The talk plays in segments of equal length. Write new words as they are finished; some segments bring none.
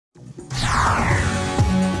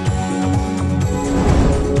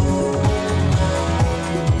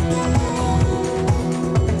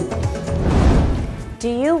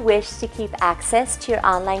wish to keep access to your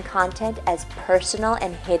online content as personal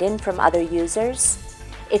and hidden from other users?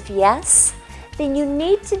 If yes, then you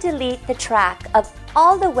need to delete the track of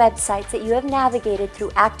all the websites that you have navigated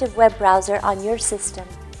through active web browser on your system.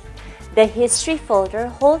 The History folder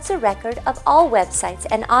holds a record of all websites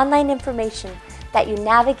and online information that you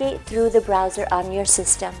navigate through the browser on your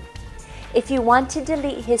system. If you want to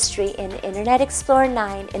delete history in Internet Explorer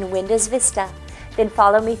 9 in Windows Vista, then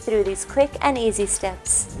follow me through these quick and easy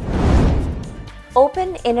steps.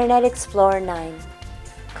 Open Internet Explorer 9.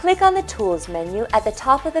 Click on the Tools menu at the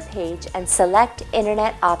top of the page and select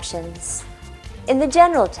Internet Options. In the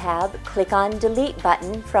General tab, click on Delete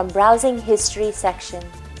button from Browsing History section.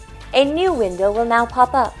 A new window will now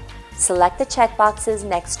pop up. Select the checkboxes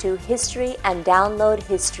next to History and Download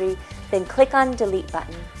History, then click on Delete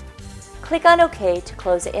button. Click on OK to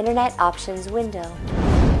close the Internet Options window.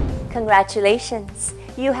 Congratulations!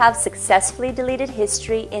 You have successfully deleted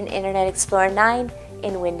history in Internet Explorer 9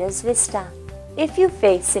 in Windows Vista. If you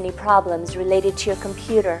face any problems related to your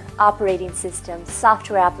computer, operating system,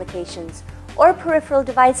 software applications, or peripheral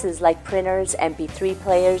devices like printers, MP3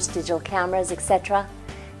 players, digital cameras, etc.,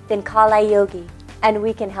 then call iYogi and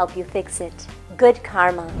we can help you fix it. Good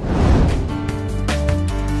karma!